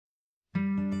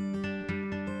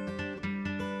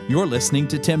You're listening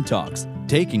to Tim Talks,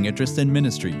 Taking Interest in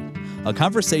Ministry, a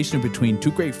conversation between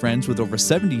two great friends with over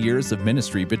 70 years of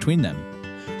ministry between them.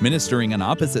 Ministering on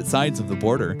opposite sides of the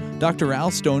border, Dr. Al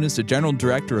Stone is the General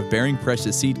Director of Bearing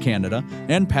Precious Seed Canada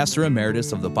and Pastor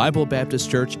Emeritus of the Bible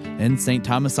Baptist Church in St.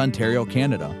 Thomas, Ontario,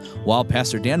 Canada, while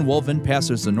Pastor Dan Wolvin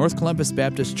pastors the North Columbus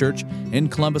Baptist Church in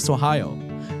Columbus, Ohio.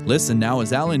 Listen now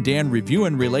as Al and Dan review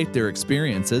and relate their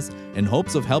experiences in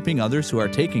hopes of helping others who are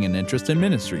taking an interest in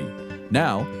ministry.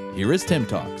 Now, here is Tim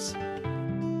Talks.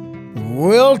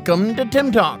 Welcome to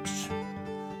Tim Talks.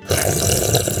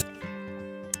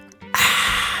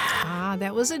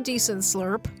 That was a decent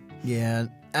slurp. Yeah,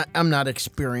 I'm not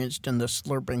experienced in the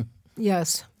slurping.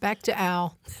 Yes, back to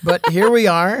Al. But here we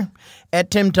are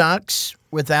at Tim Talks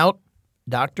without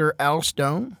Dr. Al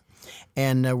Stone.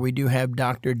 And we do have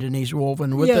Dr. Denise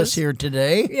Wolvin with us here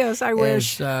today. Yes, I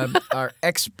wish. As our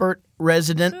expert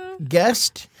resident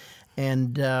guest.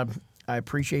 And I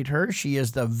appreciate her. She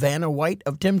is the Vanna White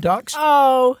of Tim Talks.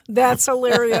 Oh, that's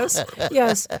hilarious.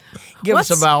 Yes. Give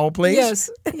us a vowel, please. Yes.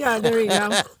 Yeah, there you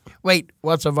go. Wait,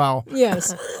 what's a vowel?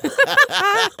 Yes.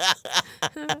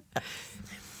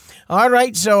 All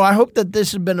right, so I hope that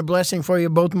this has been a blessing for you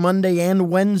both Monday and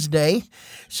Wednesday.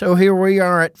 So here we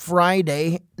are at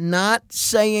Friday, not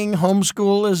saying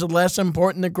homeschool is less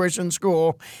important than Christian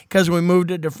school because we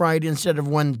moved it to Friday instead of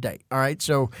Wednesday. All right,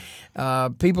 so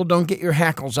people don't get your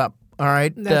hackles up. All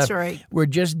right? That's right. We're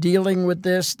just dealing with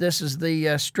this. This is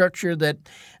the structure that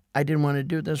I didn't want to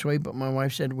do it this way, but my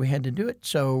wife said we had to do it.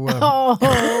 So,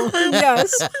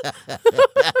 yes.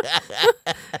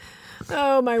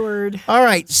 Oh, my word. All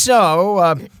right.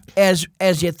 So, as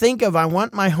you think of, I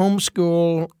want my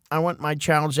homeschool, I want my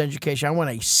child's education, I want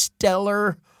a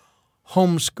stellar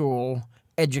homeschool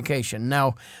education.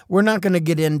 Now, we're not going to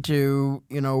get into,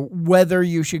 whether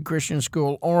you should Christian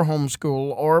school or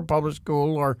homeschool or public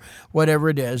school or whatever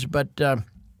it is, but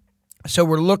so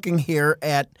we're looking here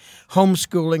at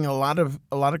homeschooling.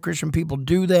 A lot of Christian people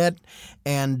do that,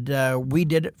 and we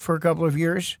did it for a couple of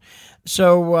years.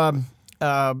 So,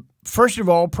 first of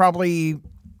all, probably,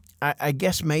 I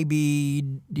guess maybe,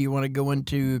 do you want to go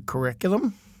into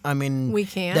curriculum? I mean, we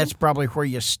can. That's probably where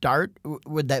you start.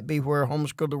 Would that be where a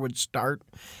homeschooler would start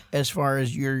as far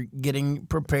as you're getting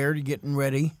prepared, getting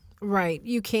ready? Right.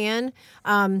 You can.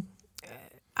 I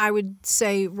would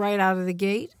say right out of the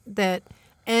gate that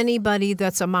anybody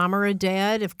that's a mom or a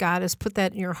dad, if God has put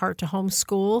that in your heart to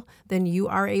homeschool, then you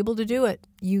are able to do it.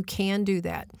 You can do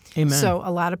that. Amen. So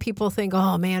a lot of people think,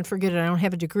 oh, man, forget it. I don't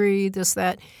have a degree, this,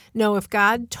 that. No, if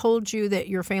God told you that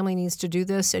your family needs to do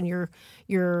this and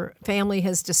your family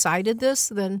has decided this,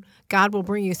 then God will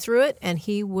bring you through it, and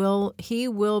He will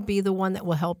be the one that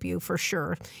will help you for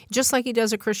sure. Just like He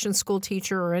does a Christian school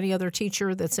teacher or any other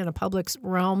teacher that's in a public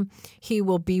realm, He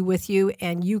will be with you,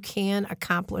 and you can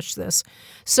accomplish this.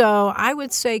 So I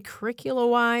would say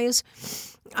curricula-wise,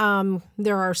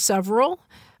 there are several.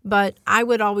 But I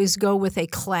would always go with a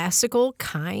classical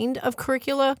kind of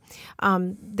curricula.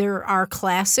 There are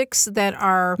classics that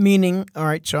are... Meaning, all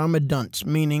right, so I'm a dunce,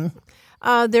 meaning...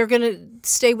 they're going to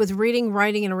stay with reading,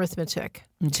 writing, and arithmetic,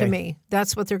 to me.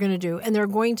 That's what they're going to do. And they're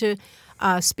going to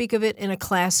speak of it in a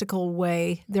classical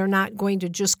way. They're not going to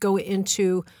just go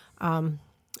into...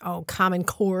 Common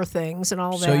Core things and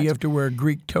all that. So you have to wear a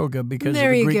Greek toga because of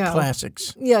the Greek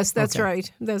classics. Yes, that's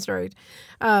right. That's right.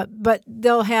 But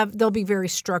they'll be very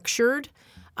structured.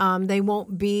 They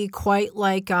won't be quite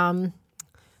like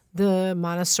the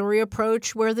Montessori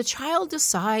approach where the child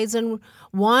decides and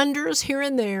wanders here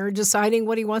and there, deciding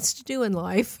what he wants to do in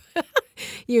life.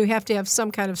 You have to have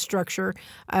some kind of structure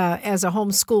as a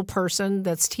homeschool person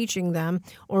that's teaching them,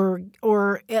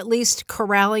 or at least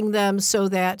corralling them so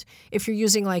that if you're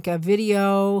using like a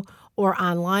video or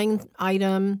online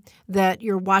item, that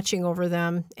you're watching over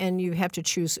them, and you have to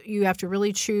choose. You have to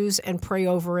really choose and pray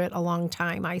over it a long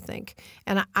time, I think.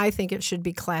 And I think it should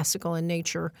be classical in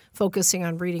nature, focusing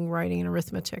on reading, writing, and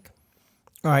arithmetic.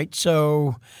 All right.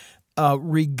 So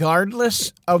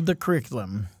regardless of the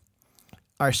curriculum,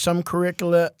 are some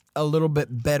curricula a little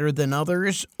bit better than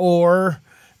others, or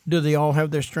do they all have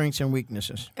their strengths and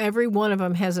weaknesses? Every one of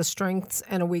them has a strength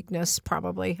and a weakness,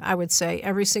 probably, I would say,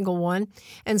 every single one.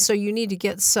 And so you need to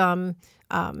get some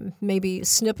maybe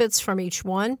snippets from each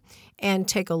one and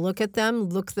take a look at them,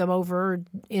 look them over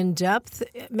in depth.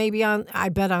 Maybe I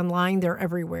bet online they're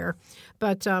everywhere.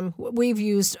 But we've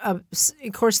used, of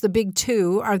course, the big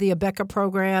two are the Abeka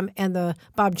program and the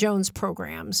Bob Jones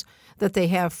programs that they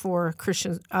have for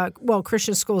Christian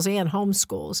schools and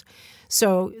homeschools.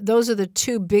 So those are the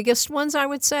two biggest ones, I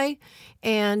would say,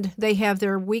 and they have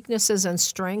their weaknesses and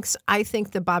strengths. I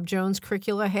think the Bob Jones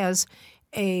curricula has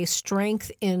a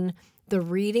strength in the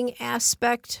reading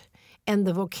aspect and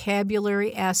the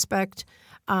vocabulary aspect,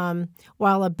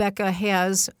 while Abeka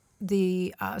has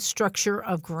the structure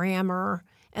of grammar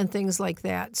and things like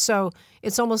that. So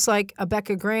it's almost like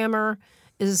Abeka grammar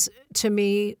is, to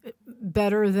me,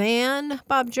 better than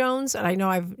Bob Jones. And I know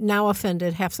I've now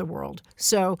offended half the world.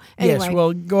 So anyway. Yes,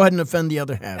 well, go ahead and offend the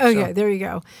other half. Okay, so. there you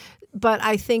go. But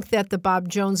I think that the Bob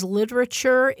Jones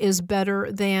literature is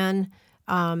better than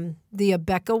the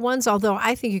Abeka ones, although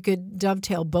I think you could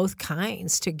dovetail both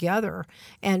kinds together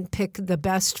and pick the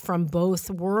best from both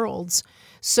worlds.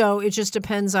 So it just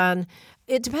depends on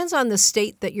the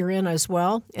state that you're in as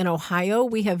well. In Ohio,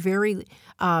 we have very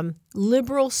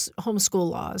liberal homeschool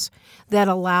laws that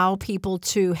allow people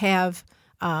to have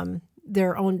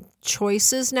their own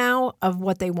choices now of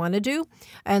what they want to do.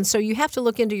 And so you have to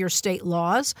look into your state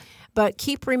laws, but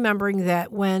keep remembering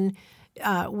that when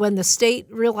the state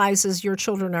realizes your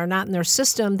children are not in their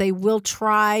system, they will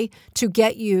try to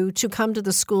get you to come to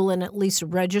the school and at least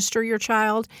register your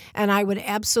child. And I would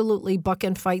absolutely buck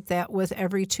and fight that with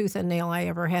every tooth and nail I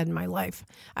ever had in my life.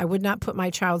 I would not put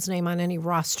my child's name on any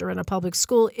roster in a public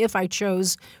school if I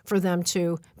chose for them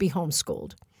to be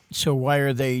homeschooled. So why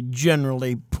are they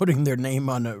generally putting their name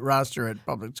on a roster at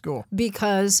public school?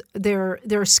 Because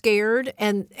they're scared,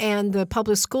 and the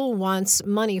public school wants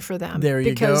money for them. There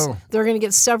you because go. They're going to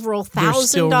get several $1,000 a year. They're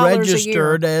still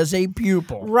registered as a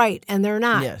pupil. Right, and they're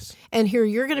not. Yes. And here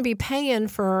you're going to be paying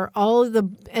for all of the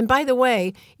 – and by the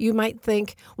way, you might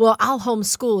think, well, I'll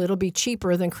homeschool. It'll be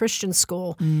cheaper than Christian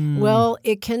school. Well,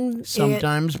 it can –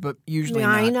 Sometimes, but usually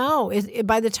not. I know.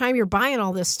 By the time you're buying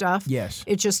all this stuff, yes,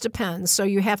 it just depends. So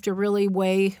you have to really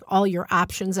weigh all your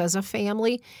options as a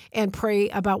family and pray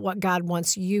about what God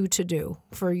wants you to do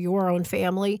for your own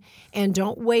family. And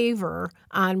don't waver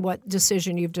on what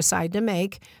decision you've decided to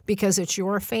make, because it's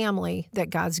your family that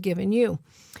God's given you.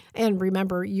 And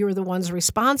remember, you're the ones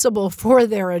responsible for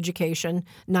their education,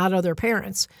 not other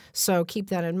parents. So keep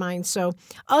that in mind. So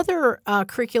other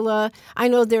curricula, I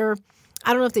know I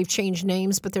don't know if they've changed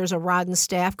names, but there's a Rod and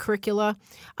Staff curricula.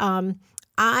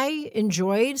 I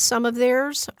enjoyed some of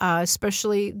theirs,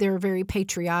 especially they're very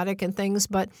patriotic and things,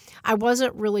 but I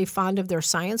wasn't really fond of their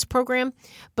science program.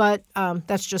 But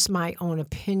that's just my own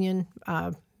opinion.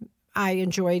 I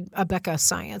enjoyed Abeka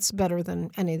science better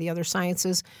than any of the other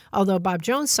sciences, although Bob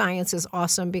Jones science is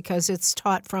awesome because it's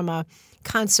taught from a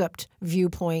concept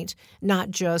viewpoint,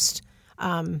 not just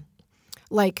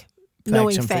like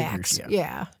knowing and facts. figures,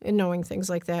 yeah, and knowing things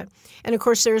like that. And, of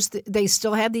course, they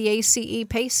still have the ACE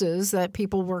PACEs that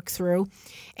people work through.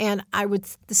 And I would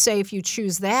say if you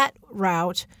choose that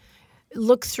route,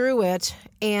 look through it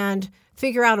and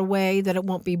figure out a way that it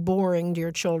won't be boring to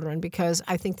your children, because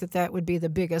I think that would be the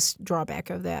biggest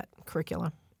drawback of that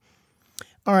curriculum.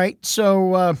 All right.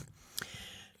 So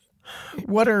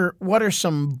what are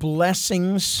some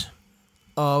blessings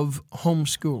of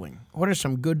homeschooling? What are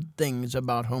some good things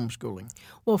about homeschooling?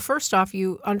 Well, first off,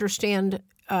 you understand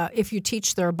if you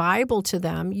teach their Bible to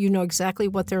them, you know exactly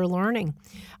what they're learning.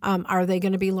 Are they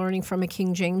going to be learning from a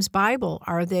King James Bible?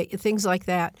 Are they things like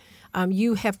that?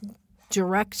 You have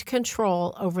direct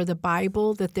control over the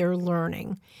Bible that they're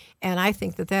learning. And I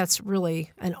think that's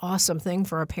really an awesome thing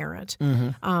for a parent.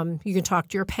 Mm-hmm. You can talk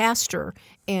to your pastor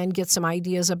and get some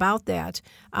ideas about that.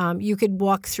 You could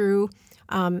walk through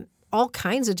all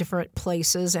kinds of different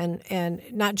places and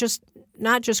not just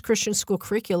Christian school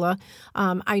curricula.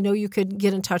 I know you could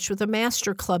get in touch with the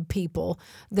Master Club people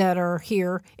that are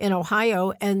here in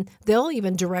Ohio, and they'll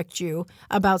even direct you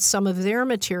about some of their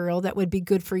material that would be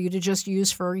good for you to just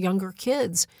use for younger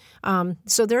kids.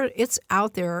 So it's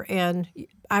out there, and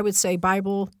I would say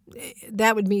Bible,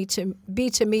 that would be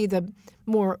to me the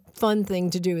more fun thing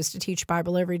to do, is to teach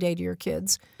Bible every day to your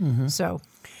kids. Mm-hmm.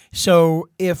 So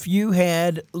if you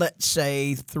had, let's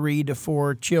say, 3 to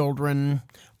 4 children,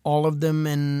 all of them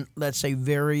in, let's say,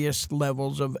 various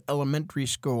levels of elementary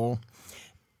school,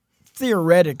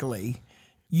 theoretically,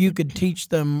 you could teach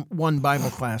them one Bible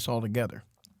class altogether.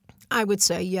 I would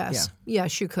say yes. Yeah.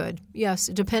 Yes, you could. Yes,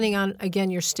 depending on, again,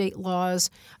 your state laws.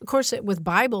 Of course, with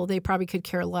Bible, they probably could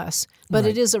care less. But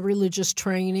It is a religious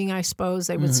training, I suppose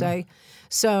they would say.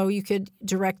 So you could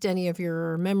direct any of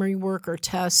your memory work or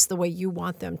tests the way you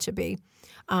want them to be.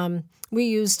 We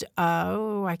used,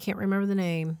 I can't remember the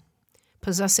name,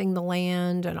 Possessing the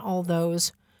Land and all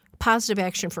those. Positive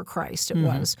Action for Christ, it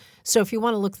was. So if you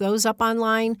want to look those up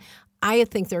online, I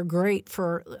think they're great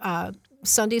for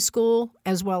Sunday school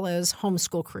as well as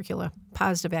homeschool curricula.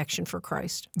 Positive Action for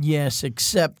Christ. Yes,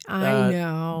 except I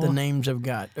know. The names of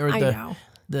God, or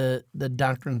the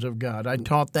doctrines of God. I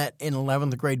taught that in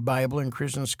 11th grade Bible in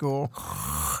Christian school.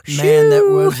 Man, that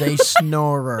was a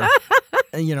snorer.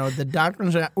 the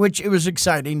doctrines, which it was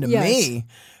exciting to Yes. me,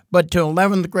 but to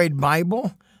 11th grade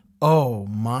Bible, oh,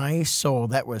 my soul,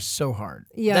 that was so hard.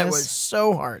 Yes. That was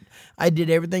so hard. I did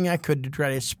everything I could to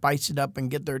try to spice it up and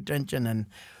get their attention, and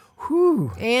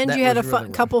whew. And that you had a was really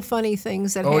rough. couple funny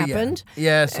things that Oh, yeah. happened.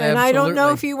 Yes, And I don't know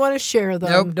absolutely. if you want to share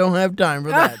them. Nope, don't have time for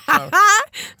that. So.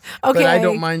 Okay. But I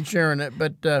don't mind sharing it.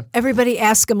 But Everybody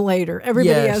ask them later.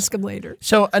 Everybody Yes. ask them later.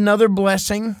 so another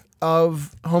blessing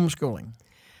of homeschooling.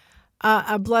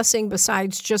 A blessing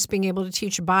besides just being able to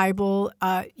teach Bible.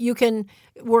 You can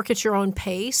work at your own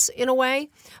pace in a way,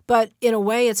 but in a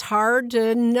way it's hard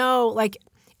to know, like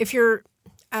if you're,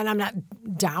 and I'm not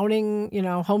downing,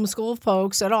 homeschool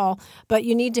folks at all, but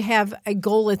you need to have a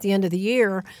goal at the end of the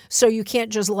year, so you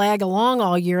can't just lag along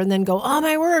all year and then go, oh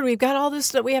my word, we've got all this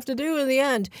that we have to do in the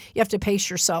end. You have to pace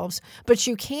yourselves, but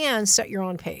you can set your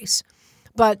own pace.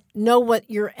 But know what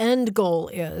your end goal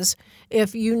is.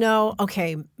 If you know,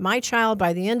 okay, my child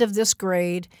by the end of this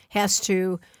grade has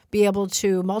to be able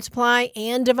to multiply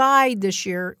and divide this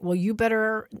year, well, you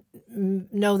better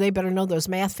know, they better know those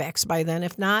math facts by then.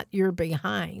 If not, you're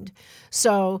behind.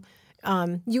 So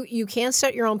you can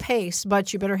set your own pace,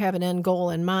 but you better have an end goal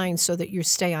in mind so that you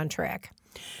stay on track.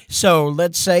 So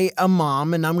let's say a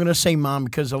mom, and I'm going to say mom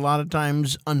because a lot of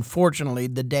times, unfortunately,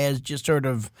 the dads just sort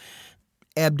of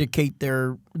abdicate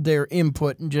their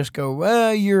input and just go,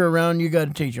 well, you're around, you got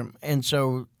to teach them. And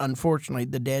so, unfortunately,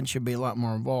 the dad should be a lot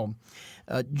more involved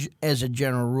as a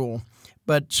general rule.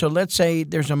 But so let's say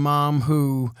there's a mom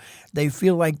who they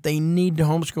feel like they need to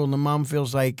homeschool, and the mom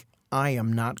feels like, I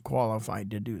am not qualified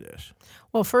to do this.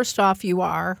 Well, first off, you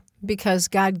are, because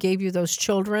God gave you those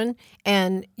children,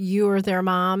 and you are their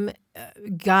mom,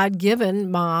 God-given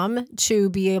mom, to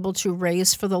be able to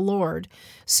raise for the Lord.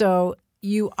 So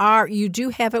you do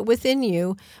have it within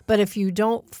you, but if you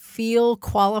don't feel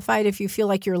qualified, if you feel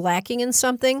like you're lacking in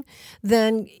something,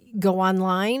 then go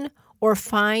online or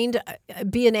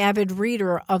be an avid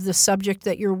reader of the subject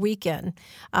that you're weak in.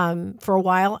 For a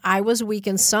while, I was weak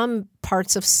in some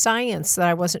parts of science that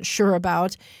I wasn't sure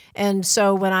about. And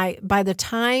so by the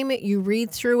time you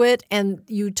read through it and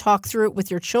you talk through it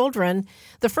with your children,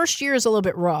 the first year is a little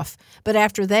bit rough. But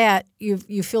after that, you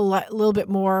feel a little bit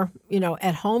more,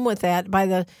 at home with that. By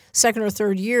the second or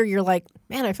third year, you're like,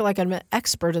 man, I feel like I'm an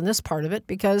expert in this part of it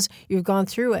because you've gone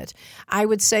through it. I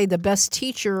would say the best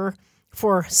teacher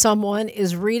for someone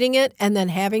is reading it and then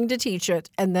having to teach it,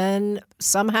 and then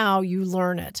somehow you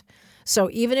learn it. So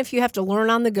even if you have to learn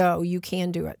on the go, you can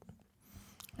do it.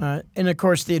 And of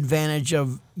course, the advantage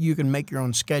of you can make your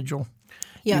own schedule.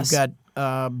 Yes. You've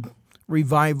got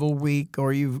revival week,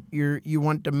 or you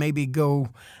want to maybe go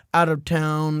out of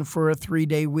town for a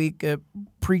 3-day week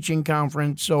preaching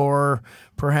conference, or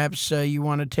perhaps you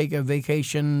want to take a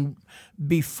vacation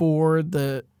before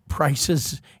the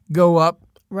prices go up.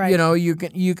 Right.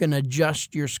 You can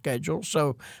adjust your schedule.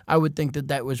 So I would think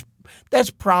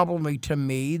that's probably, to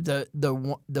me,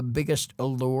 the biggest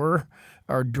allure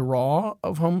or draw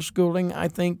of homeschooling. I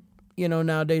think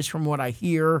nowadays, from what I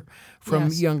hear from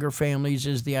Yes. younger families,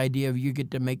 is the idea of you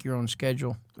get to make your own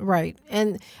schedule. Right.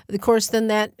 And of course, then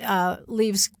that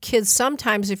leaves kids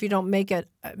sometimes, if you don't make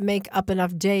up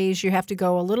enough days, you have to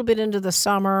go a little bit into the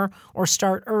summer or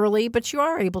start early, but you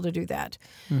are able to do that.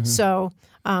 Mm-hmm. So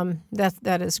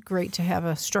that is great to have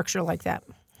a structure like that.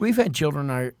 We've had children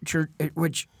in our church,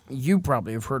 which you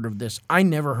probably have heard of this. I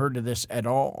never heard of this at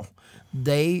all.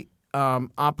 They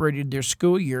operated their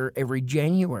school year every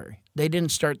January. They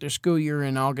didn't start their school year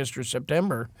in August or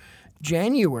September.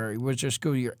 January was their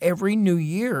school year. Every new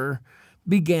year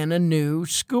began a new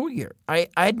school year.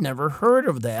 I'd never heard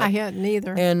of that. I hadn't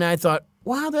either. And I thought,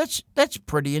 wow, that's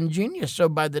pretty ingenious. So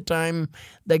by the time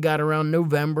they got around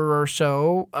November or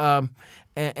so,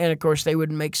 and of course they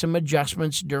would make some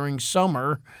adjustments during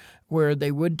summer where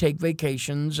they would take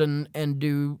vacations and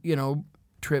do,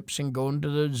 trips and going to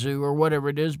the zoo or whatever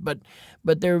it is, but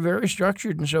they're very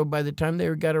structured, and so by the time they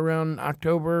got around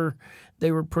October, they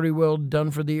were pretty well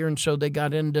done for the year, and so they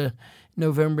got into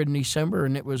November and December,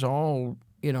 and it was all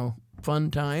fun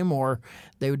time, or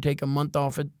they would take a month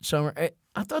off at summer.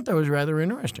 I thought that was rather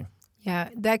interesting. Yeah,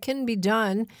 that can be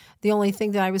done. The only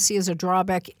thing that I would see as a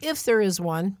drawback, if there is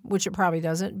one, which it probably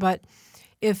doesn't, but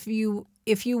if you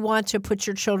want to put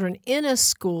your children in a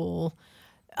school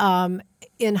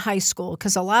in high school,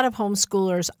 because a lot of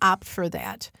homeschoolers opt for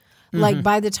that. Mm-hmm. Like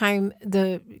by the time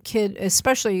the kid,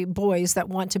 especially boys that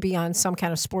want to be on some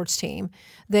kind of sports team,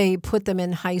 they put them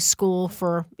in high school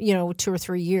for 2 or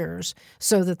 3 years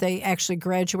so that they actually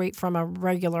graduate from a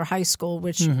regular high school,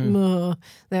 which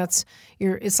it's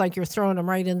like you're throwing them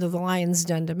right into the lion's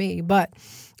den to me. But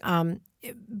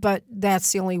but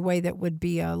that's the only way that would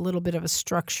be a little bit of a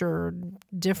structure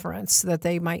difference that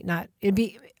they might not.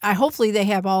 Hopefully they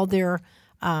have all their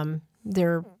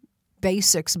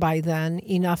basics by then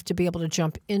enough to be able to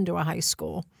jump into a high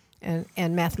school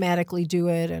and mathematically do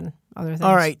it and other things.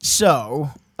 All right. So,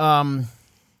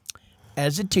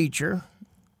 as a teacher,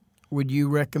 would you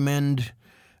recommend,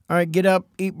 all right, get up,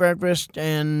 eat breakfast,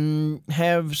 and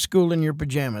have school in your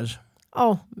pajamas?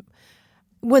 Oh,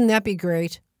 wouldn't that be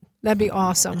great? That'd be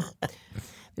awesome.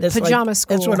 Pajama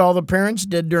school. That's what all the parents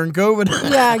did during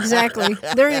COVID. Yeah, exactly.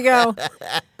 There you go.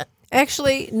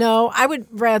 Actually, no, I would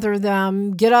rather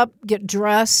them get up, get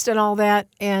dressed and all that.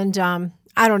 And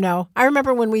I don't know. I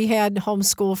remember when we had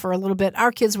homeschool for a little bit,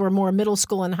 our kids were more middle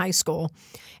school and high school.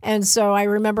 And so I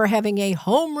remember having a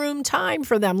homeroom time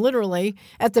for them, literally,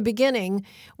 at the beginning.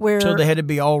 So they had to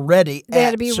be all ready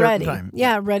at a certain ready. Time.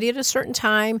 Yeah, ready at a certain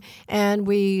time. And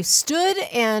we stood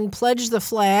and pledged the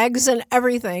flags and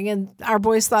everything. And our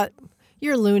boys thought,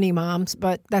 you're loony, moms,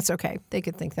 but that's okay. They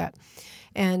could think that.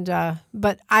 And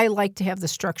but I like to have the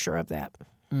structure of that.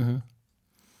 Mm-hmm.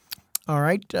 All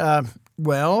right.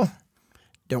 Well,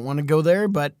 don't want to go there,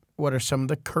 but what are some of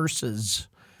the curses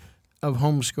of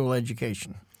homeschool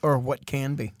education, or what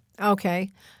can be?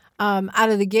 Okay. Out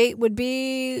of the gate would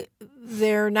be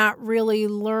they're not really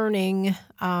learning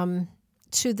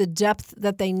to the depth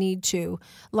that they need to.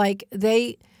 Like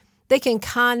they can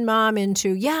con mom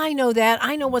into, yeah, I know that.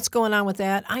 I know what's going on with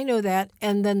that. I know that.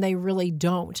 And then they really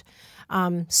don't.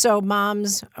 So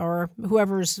moms or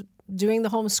whoever's doing the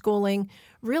homeschooling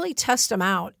really test them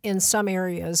out in some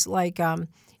areas, like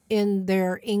in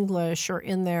their English or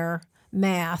in their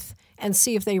math, and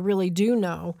see if they really do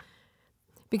know.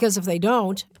 Because if they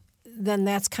don't, then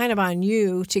that's kind of on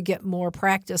you to get more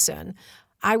practice in.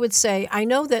 I would say, I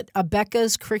know that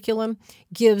Becca's curriculum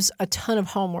gives a ton of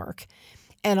homework.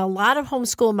 And a lot of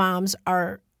homeschool moms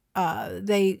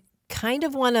they kind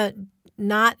of want to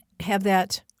not have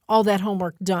all that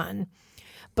homework done.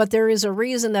 But there is a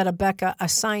reason that Becca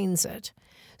assigns it.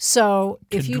 So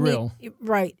if you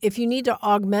need to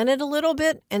augment it a little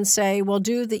bit and say, well,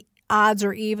 do the odds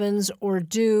or evens, or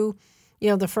do,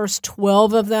 the first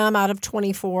 12 of them out of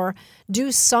 24,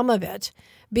 do some of it,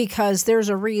 because there's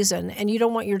a reason. And you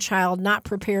don't want your child not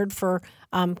prepared for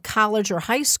college or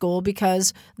high school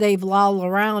because they've lolled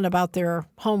around about their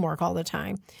homework all the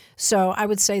time. So I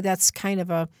would say that's kind of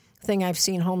a thing I've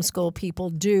seen homeschool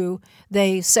people do.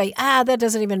 They say, that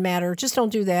doesn't even matter. Just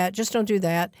don't do that. Just don't do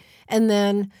that. And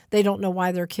then they don't know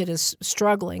why their kid is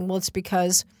struggling. Well, it's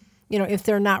because, if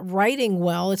they're not writing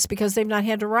well, it's because they've not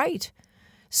had to write.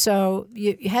 So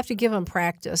you have to give them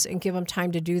practice and give them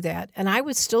time to do that. And I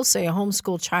would still say a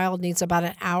homeschool child needs about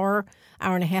an hour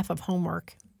and a half of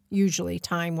homework, usually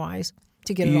time-wise,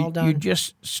 to get it all done. You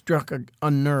just struck a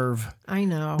nerve. I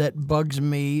know. That bugs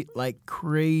me like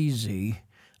crazy.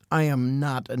 I am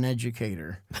not an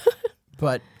educator.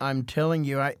 But I'm telling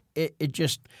you,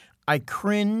 I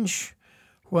cringe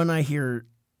when I hear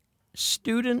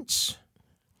students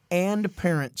and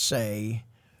parents say,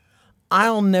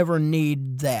 I'll never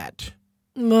need that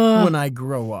when I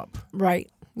grow up. Right.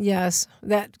 Yes.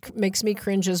 That makes me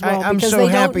cringe as well. I'm because so they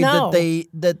happy don't know.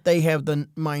 that they have the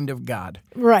mind of God.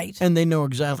 Right. And they know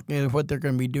exactly what they're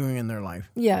going to be doing in their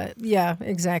life. Yeah,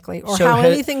 exactly. Or so how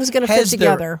anything's going to fit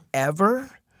together. Has there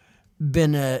ever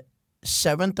been a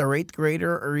 7th or 8th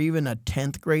grader or even a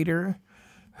 10th grader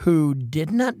who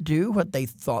did not do what they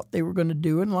thought they were going to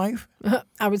do in life?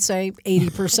 I would say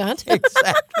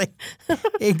 80%.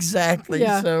 Exactly.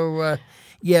 Yeah. So,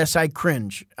 yes, I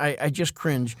cringe. I just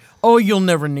cringe. Oh, you'll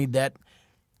never need that.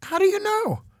 How do you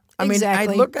know? I mean, I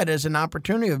look at it as an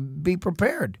opportunity to be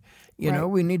prepared. You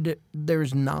know,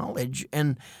 there's knowledge.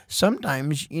 And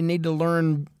sometimes you need to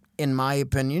learn, in my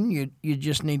opinion, you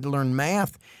just need to learn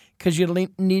math because you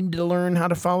need to learn how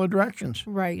to follow directions.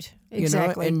 Right.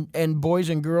 Exactly. And boys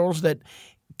and girls that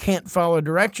can't follow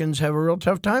directions have a real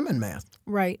tough time in math.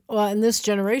 Right. Well, and this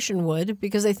generation would,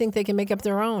 because they think they can make up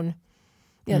their own.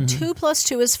 Yeah, 2 +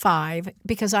 2 is 5,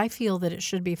 because I feel that it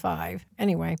should be 5.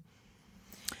 Anyway.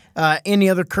 Any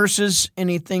other curses?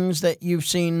 Any things that you've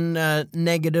seen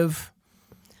negative?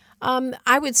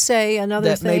 I would say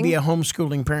another thing. That maybe a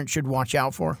homeschooling parent should watch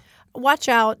out for? Watch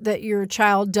out that your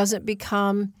child doesn't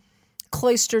become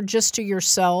cloistered just to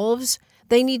yourselves.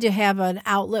 They need to have an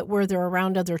outlet where they're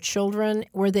around other children,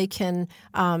 where they can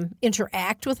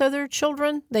interact with other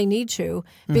children. They need to,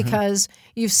 because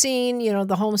you've seen,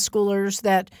 the homeschoolers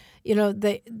that,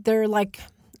 they're like,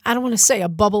 I don't want to say a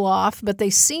bubble off, but they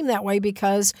seem that way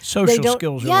because social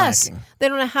skills are lacking. They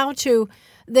don't know how to.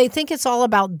 They think it's all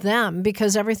about them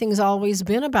because everything's always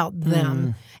been about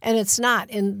them. And it's not.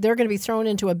 And they're going to be thrown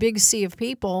into a big sea of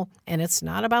people, and it's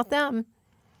not about them.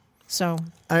 So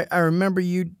I remember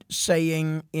you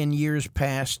saying in years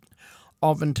past,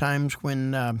 oftentimes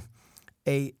when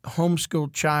a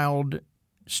homeschool child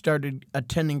started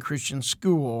attending Christian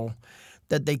school,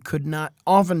 that they could not,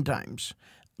 oftentimes,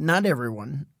 not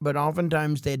everyone, but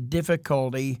oftentimes they had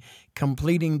difficulty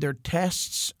completing their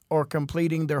tests or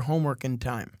completing their homework in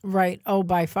time. right. Oh,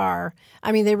 by far.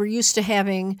 I mean, they were used to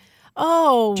having,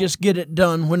 Just get it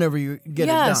done whenever you get it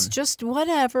done. yes, just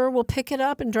whatever. We'll pick it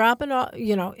up and drop it off.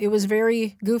 It was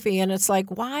very goofy. And it's like,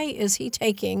 why is he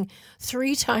taking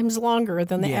 3 times longer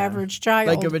than the Yeah. average child?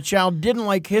 Like if a child didn't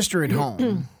like history at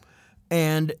home,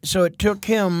 and so it took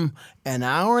him an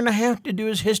hour and a half to do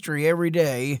his history every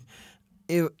day,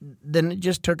 then it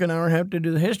just took an hour and a half to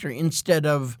do the history instead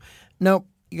of, nope,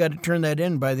 you got to turn that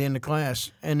in by the end of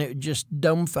class. And it just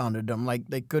dumbfounded them, like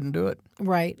they couldn't do it.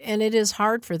 Right. And it is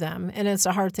hard for them. And it's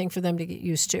a hard thing for them to get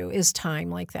used to is time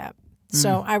like that.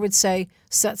 So I would say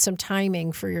set some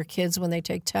timing for your kids when they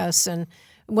take tests and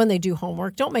when they do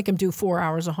homework. Don't make them do 4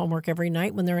 hours of homework every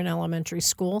night when they're in elementary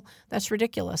school. That's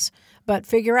ridiculous. But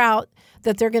figure out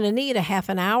that they're going to need a half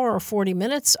an hour or 40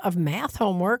 minutes of math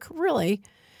homework, really,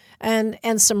 and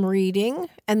some reading.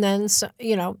 And then,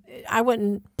 I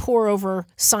wouldn't pour over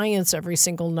science every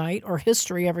single night or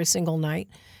history every single night.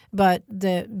 But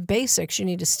the basics you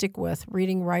need to stick with,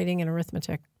 reading, writing, and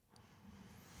arithmetic.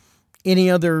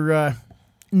 Any other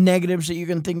negatives that you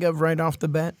can think of right off the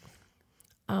bat?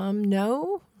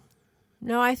 No,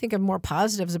 I think of more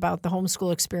positives about the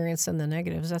homeschool experience than the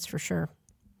negatives. That's for sure.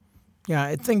 Yeah,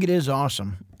 I think it is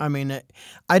awesome. I mean,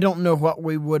 I don't know what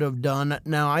we would have done.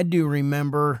 Now, I do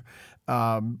remember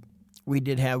we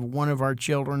did have one of our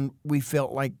children we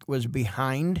felt like was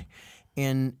behind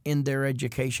in their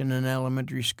education in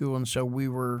elementary school, and so we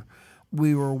were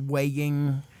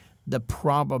weighing the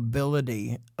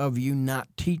probability of you not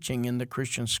teaching in the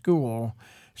Christian school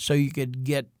so you could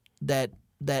get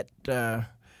that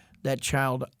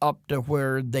child up to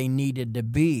where they needed to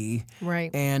be.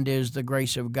 Right. And as the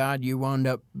grace of God, you wound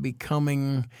up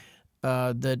becoming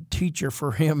the teacher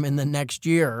for him in the next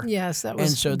year. Yes, that was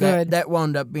and so good. that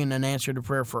wound up being an answer to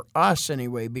prayer for us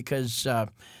anyway, because that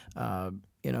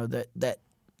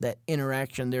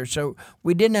interaction there. So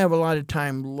we didn't have a lot of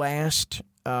time last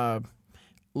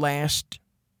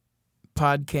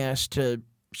podcast to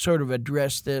sort of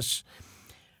address this.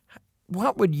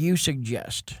 What would you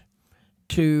suggest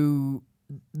to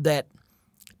that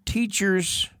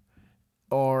teachers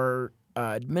or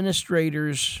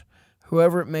administrators,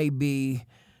 whoever it may be,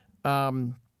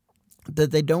 that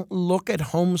they don't look at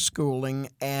homeschooling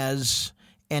as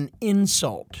an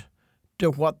insult to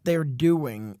what they're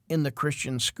doing in the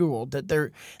Christian school, that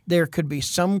there could be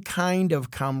some kind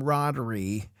of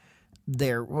camaraderie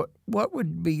there? What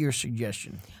would be your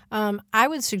suggestion? I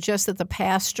would suggest that the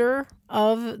pastor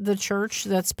of the church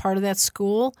that's part of that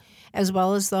school, as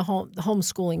well as the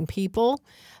homeschooling people,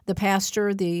 the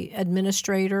pastor, the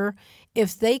administrator,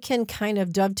 if they can kind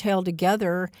of dovetail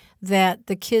together, that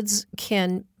the kids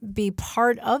can be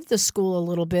part of the school a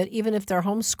little bit, even if they're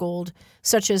homeschooled,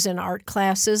 such as in art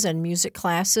classes and music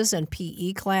classes and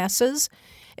PE classes.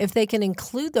 If they can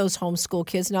include those homeschool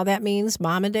kids, now that means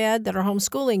mom and dad that are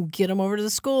homeschooling, get them over to the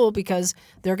school because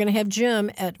they're going to have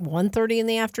gym at 1:30 in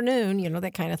the afternoon,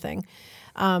 that kind of thing.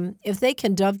 If they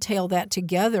can dovetail that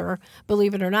together,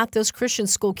 believe it or not, those Christian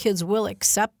school kids will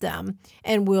accept them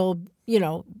and will,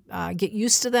 get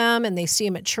used to them, and they see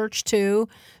them at church too.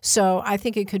 So I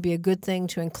think it could be a good thing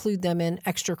to include them in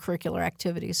extracurricular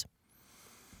activities.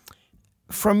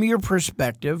 From your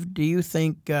perspective, do you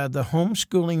think the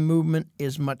homeschooling movement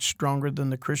is much stronger than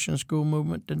the Christian school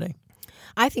movement today?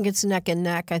 I think it's neck and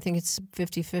neck. I think it's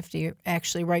 50-50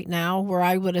 actually right now, where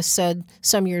I would have said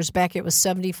some years back it was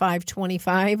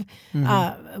 75-25,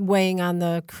 weighing on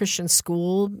the Christian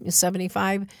school,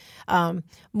 75.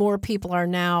 More people are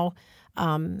now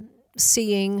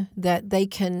seeing that they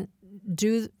can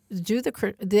do the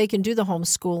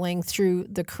homeschooling through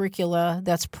the curricula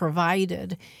that's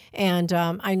provided. And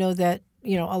I know that,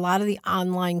 a lot of the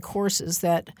online courses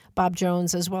that Bob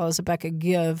Jones as well as Rebecca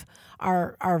give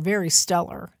are very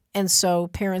stellar. And so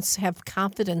parents have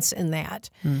confidence in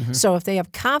that. Mm-hmm. So if they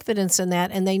have confidence in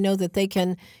that and they know that they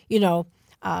can,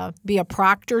 be a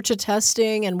proctor to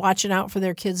testing and watching out for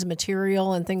their kids'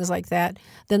 material and things like that,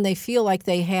 then they feel like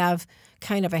they have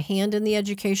kind of a hand in the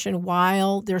education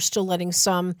while they're still letting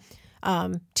some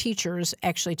teachers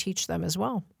actually teach them as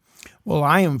well. Well,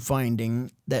 I am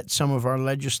finding that some of our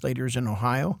legislators in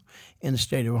the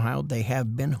state of Ohio, they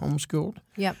have been homeschooled.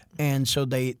 Yep. And so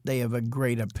they have a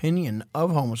great opinion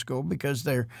of homeschool because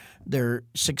they're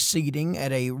succeeding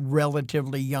at a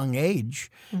relatively young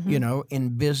age, in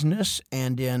business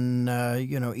and in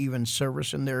even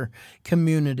service in their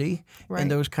community Right.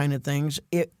 and those kind of things.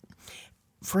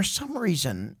 For some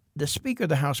reason, the Speaker of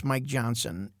the House, Mike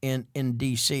Johnson, in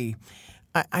D.C.,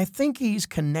 I think he's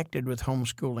connected with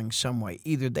homeschooling some way.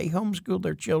 Either they homeschool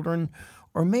their children,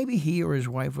 or maybe he or his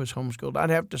wife was homeschooled.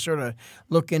 I'd have to sort of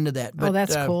look into that. But,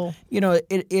 that's cool.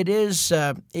 It is.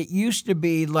 It used to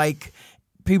be like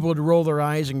people would roll their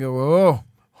eyes and go, "Oh,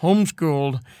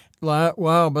 homeschooled."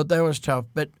 Wow, but that was tough.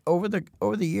 But over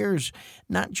the years,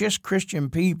 not just Christian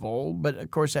people, but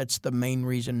of course that's the main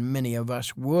reason many of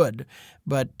us would,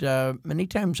 but many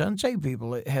times unsaved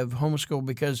people have homeschooled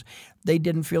because they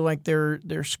didn't feel like their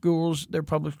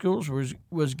public schools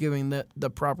was giving the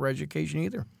proper education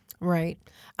either. Right.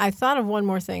 I thought of one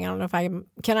more thing. I don't know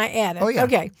if can I add it? Oh, yeah.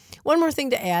 Okay. One more thing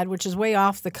to add, which is way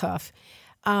off the cuff.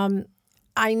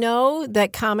 I know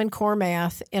that Common Core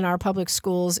math in our public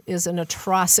schools is an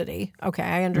atrocity. Okay,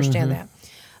 I understand that.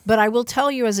 But I will tell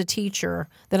you as a teacher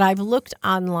that I've looked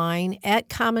online at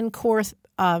Common Core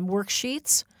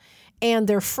worksheets, and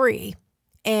they're free.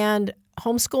 And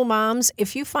homeschool moms,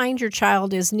 if you find your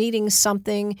child is needing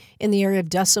something in the area of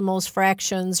decimals,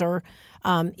 fractions, or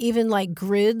even like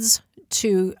grids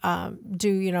to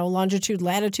do, longitude,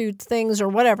 latitude things or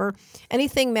whatever,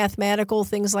 anything mathematical,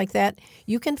 things like that,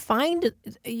 you can find,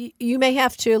 you may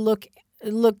have to look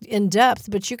in depth,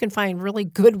 but you can find really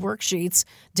good worksheets,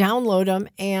 download them,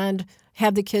 and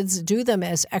have the kids do them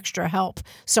as extra help.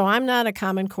 So I'm not a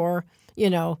Common Core,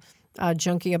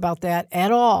 junkie about that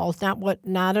at all.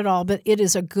 Not at all, but it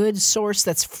is a good source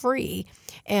that's free,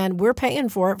 and we're paying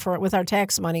for it with our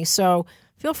tax money. So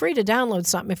feel free to download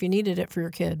something if you needed it for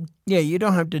your kid. Yeah, you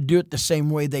don't have to do it the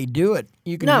same way they do it.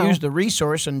 You can use the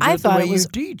resource and do it the way you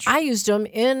teach. I used them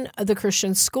in the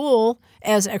Christian school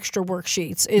as extra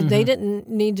worksheets. They didn't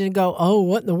need to go, oh,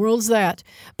 what in the world's that?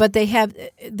 But they had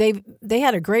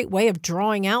a great way of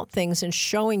drawing out things and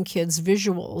showing kids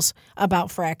visuals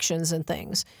about fractions and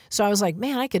things. So I was like,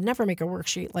 man, I could never make a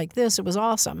worksheet like this. It was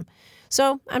awesome.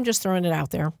 So I'm just throwing it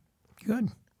out there. Good.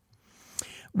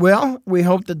 Well, we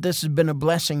hope that this has been a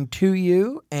blessing to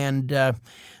you, and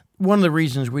one of the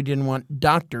reasons we didn't want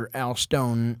Dr. Al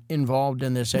Stone involved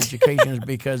in this education is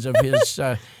because of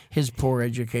his poor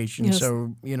education. Yes.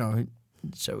 So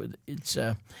it's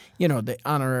the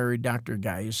honorary doctor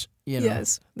guys.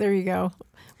 Yes, there you go.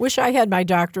 Wish I had my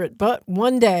doctorate, but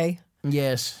one day.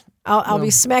 Yes. I'll be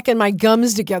smacking my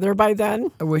gums together by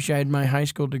then. I wish I had my high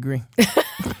school degree.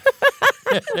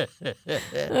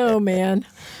 Oh, man.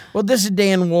 Well, this is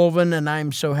Dan Wolvin, and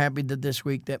I'm so happy that this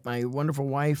week that my wonderful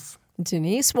wife,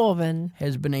 Denise Wolvin,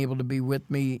 has been able to be with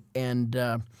me, and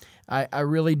I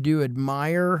really do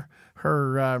admire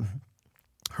her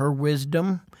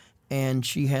wisdom, and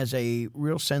she has a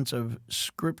real sense of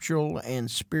scriptural and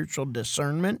spiritual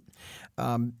discernment.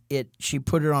 She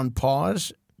put it on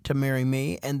pause to marry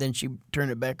me, and then she turned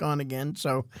it back on again.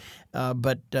 So,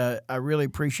 but I really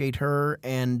appreciate her,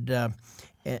 and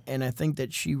I think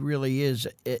that she really is.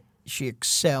 She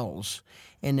excels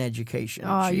in education.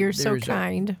 Oh, you're so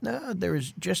kind. There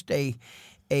is just a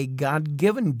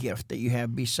God-given gift that you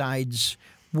have besides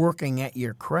working at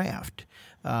your craft.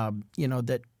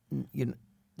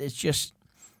 It's just,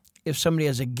 if somebody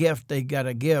has a gift, they got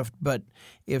a gift. But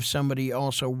if somebody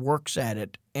also works at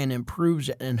it and improves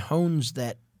it and hones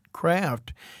that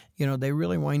craft, they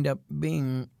really wind up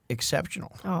being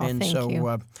exceptional. Oh, and thank so you.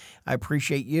 I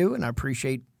appreciate you, and I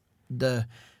appreciate the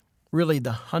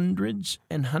hundreds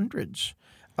and hundreds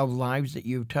of lives that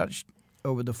you've touched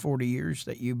over the 40 years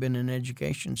that you've been in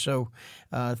education. So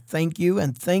thank you,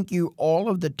 and thank you all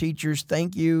of the teachers.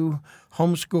 Thank you,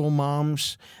 homeschool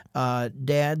moms,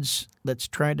 dads. Let's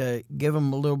try to give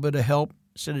them a little bit of help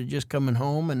instead of just coming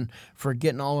home and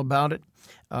forgetting all about it.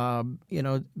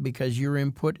 Because your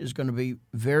input is going to be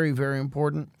very, very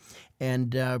important.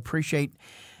 And appreciate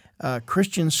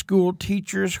Christian school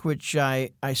teachers, which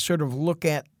I sort of look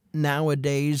at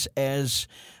nowadays as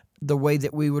the way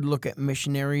that we would look at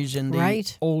missionaries in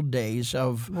the old days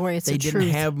of they didn't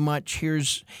have much.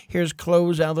 Here's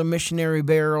clothes out of the missionary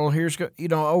barrel. Here's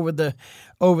over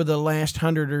the last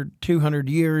 100 or 200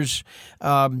 years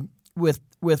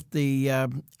with the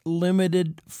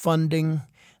limited funding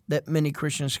that many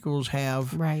Christian schools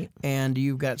have. Right. And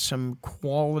you've got some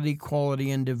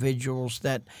quality individuals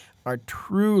that are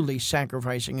truly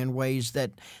sacrificing in ways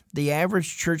that the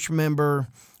average church member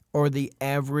or the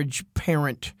average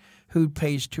parent who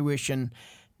pays tuition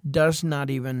does not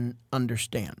even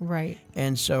understand. Right.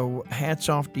 And so hats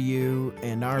off to you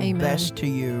and our Amen. best to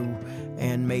you,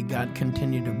 and may God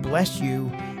continue to bless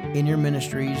you in your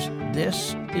ministries.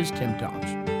 This is Tim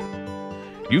Talks.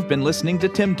 You've been listening to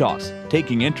Tim Talks,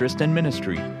 Taking Interest in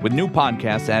Ministry, with new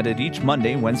podcasts added each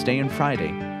Monday, Wednesday, and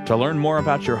Friday. To learn more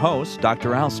about your hosts,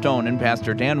 Dr. Al Stone and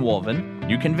Pastor Dan Wolvin,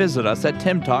 you can visit us at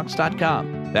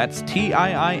timtalks.com. That's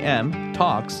TIIM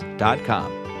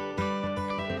Talks.com.